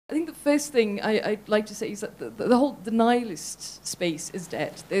first thing I'd like to say is that the whole denialist space is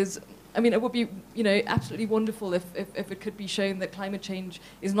dead. I mean, it would be, absolutely wonderful if it could be shown that climate change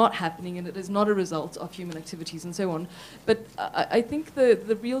is not happening and it is not a result of human activities and so on. But I think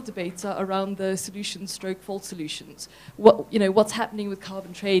the real debates are around the solutions stroke false solutions. What's happening with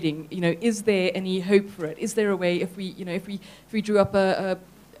carbon trading? Is there any hope for it? Is there a way if we drew up a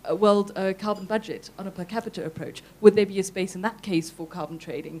world carbon budget on a per capita approach, would there be a space in that case for carbon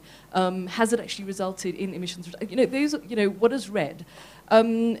trading? Has it actually resulted in emissions? What is RED?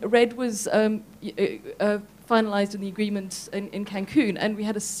 RED was finalized in the agreement in Cancun, and we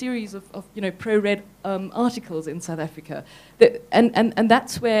had a series of pro-RED articles in South Africa. And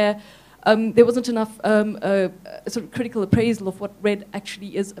that's where there wasn't enough sort of critical appraisal of what RED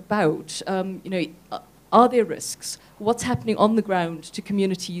actually is about. Are there risks? What's happening on the ground to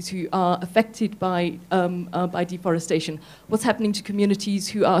communities who are affected by deforestation? What's happening to communities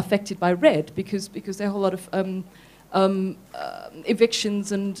who are affected by RED? Because there are a whole lot of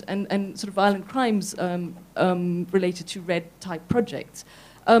evictions and sort of violent crimes related to RED-type projects.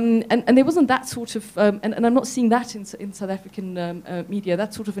 And there wasn't that sort of, and I'm not seeing that in South African media,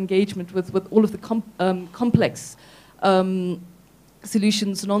 that sort of engagement with all of the complex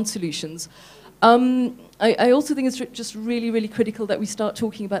solutions and non-solutions. I also think it's just really, really critical that we start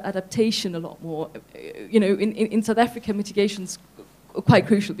talking about adaptation a lot more. In South Africa, mitigation's quite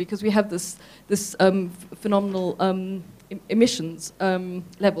crucial because we have this phenomenal emissions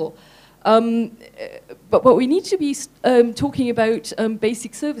level. But we need to be talking about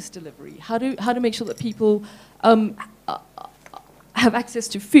basic service delivery. How to make sure that people have access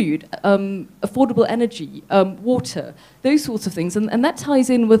to food, affordable energy, water, those sorts of things. And that ties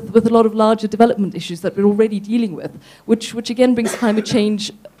in with a lot of larger development issues that we're already dealing with, which again brings climate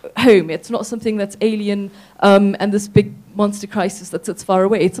change home. It's not something that's alien and this big monster crisis that's far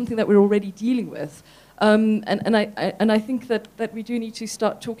away. It's something that we're already dealing with. And I think that we do need to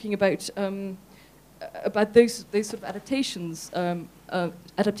start talking about those sort of adaptations,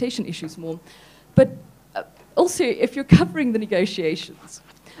 adaptation issues more. But also, if you're covering the negotiations,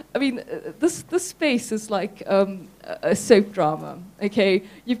 I mean, this space is like a soap drama, okay?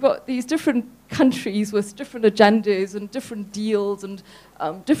 You've got these different countries with different agendas and different deals and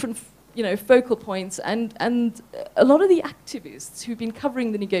different, focal points, and a lot of the activists who've been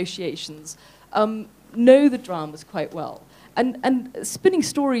covering the negotiations know the dramas quite well. And spinning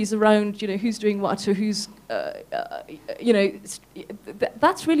stories around, who's doing what or who's,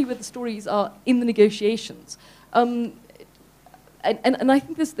 that's really where the stories are in the negotiations. And I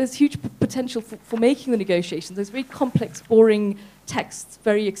think there's huge potential for making the negotiations. There's very complex, boring texts,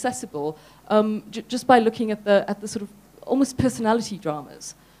 very accessible, just by looking at the sort of almost personality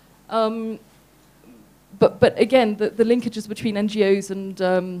dramas. But again, the linkages between NGOs and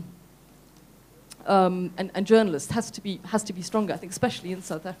journalists has to be stronger, I think, especially in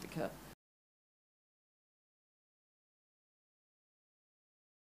South Africa.